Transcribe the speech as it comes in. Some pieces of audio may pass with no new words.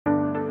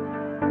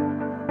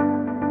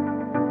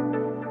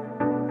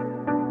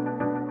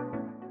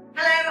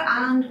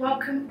and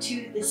welcome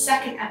to the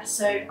second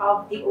episode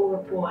of the All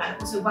Report, and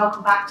also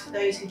welcome back to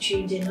those who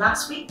tuned in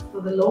last week for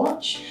the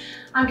launch.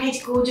 I'm Katie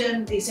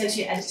Gordon, the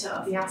Associate Editor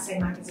of the Assay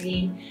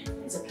magazine.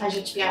 It's a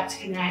pleasure to be able to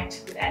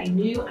connect with any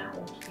new and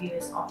old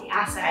viewers of the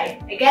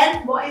Assay.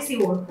 Again, what is the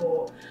All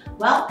Report?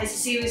 Well, it's a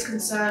series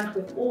concerned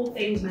with all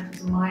things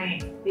metals and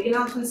mining. Big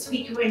announcements to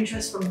pique your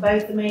interest from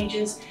both the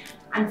majors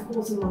and of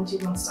course in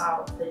one-to-one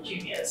style for the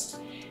juniors.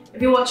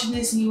 If you're watching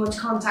this and you want to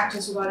contact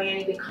us regarding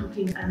any big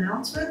company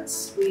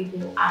announcements, we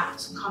will add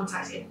some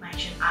contact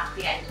information at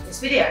the end of this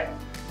video.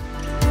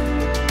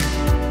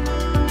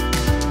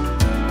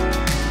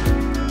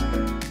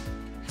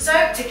 So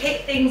to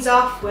kick things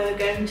off, we're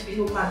going to be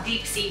talking about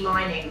deep sea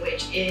mining,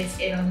 which is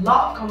in a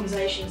lot of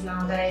conversations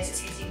nowadays. It's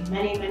hitting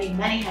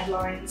many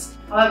headlines.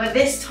 However,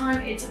 this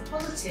time it's a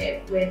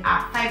positive with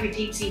our favourite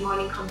deep sea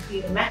mining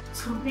company, the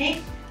Metals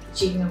Company,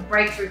 achieving a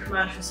breakthrough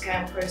commercial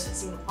scale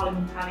processing of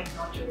polymetallic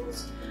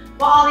nodules.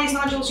 What are these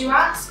nodules, you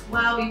ask?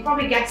 Well, you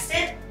probably guessed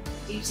it.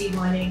 Deep sea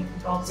mining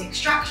involves the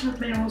extraction of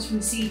minerals from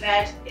the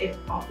seabed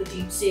of the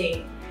deep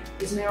sea.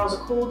 These minerals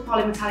are called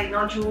polymetallic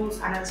nodules,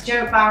 and as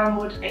Joe Barron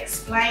would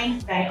explain,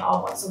 they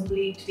are what's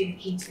believed to be the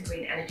key to the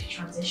green energy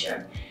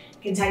transition,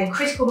 containing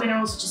critical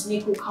minerals such as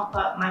nickel,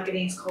 copper,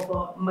 manganese,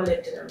 cobalt, and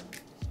molybdenum.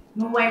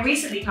 Norway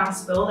recently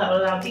passed a bill that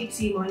will allow deep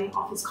sea mining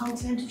off its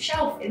continental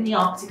shelf in the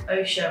Arctic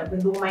Ocean,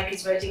 with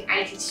lawmakers voting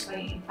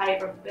 80-20 in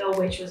favour of the bill,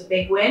 which was a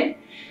big win.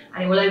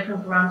 And it will open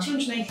up around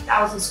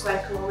 280,000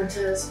 square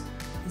kilometres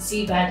of the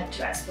seabed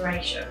to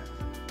exploration.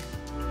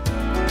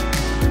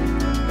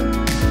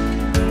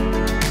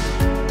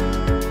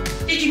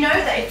 Did you know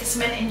that if the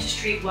cement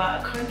industry were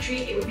a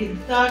country, it would be the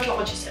third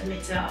largest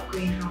emitter of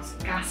greenhouse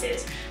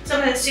gases?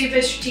 Something that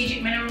Suvo's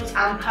strategic minerals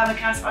and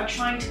permacast are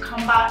trying to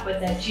combat with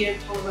their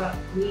geopolymer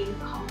green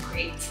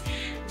concrete,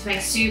 to make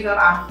Suvo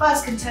our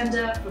first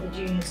contender for the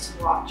juniors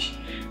to watch.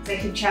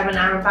 Executive Chairman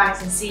Aaron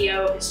Banks and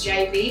CEO of its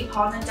JV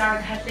partner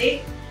Darren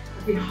Headley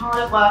have been hard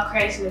at work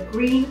creating a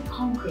green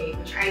concrete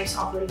which aims to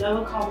offer a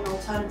lower carbon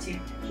alternative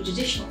to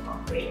traditional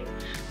concrete,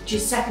 which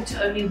is second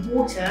to only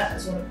water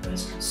as one of the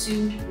most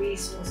consumed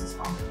resources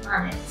on the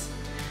planet.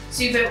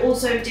 Suvo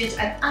also did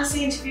an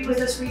assay interview with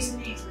us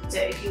recently, so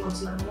if you want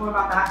to learn more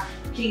about that,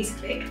 please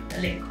click the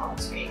link on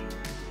the screen.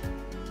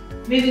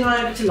 Moving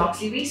on over to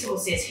Locksley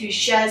Resources, whose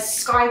shares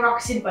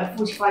skyrocketed by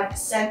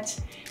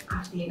 45%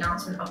 after the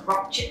announcement of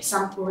rock chip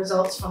sample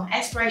results from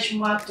exploration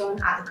work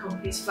done at the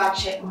company's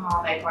flagship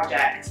Mojave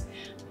project,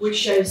 which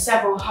shows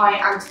several high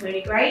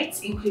antimony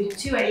grades, including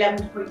 2 at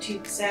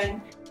 11.2%.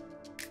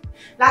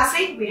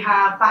 Lastly, we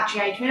have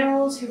Battery Age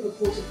Minerals, who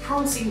reported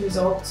promising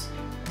results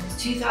from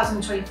its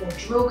 2024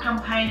 drill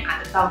campaign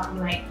at the Falcon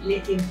Lake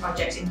lithium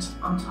project in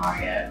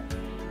Ontario.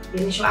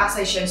 The initial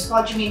assay shows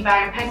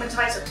spodumene-bearing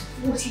pegmatites up to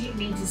 40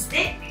 metres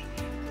thick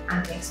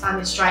and an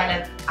expanded strike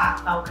length at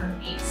Falcon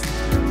East.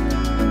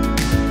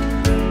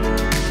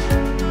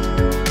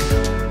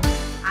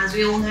 As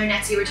we all know,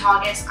 net zero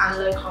targets and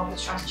low carbon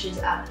strategies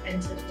have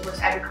entered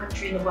almost every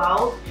country in the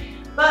world,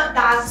 but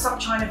that hasn't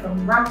stopped China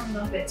from ramping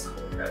up its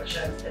coal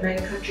production. The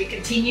mega country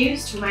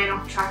continues to remain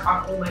off track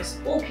on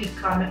almost all key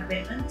climate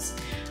commitments.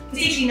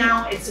 Particularly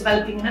now, it's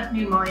developing enough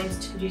new mines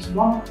to produce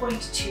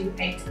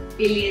 1.28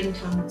 billion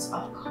tonnes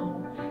of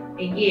coal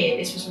a year.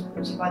 This was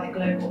reported by the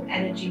Global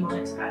Energy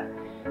Monitor.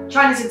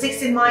 China's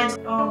existing mines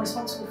are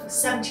responsible for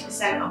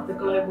 70% of the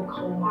global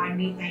coal mine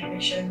methane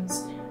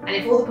emissions. And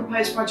if all the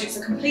proposed projects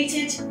are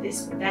completed,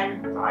 this will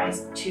then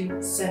rise to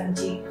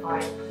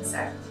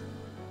 75%.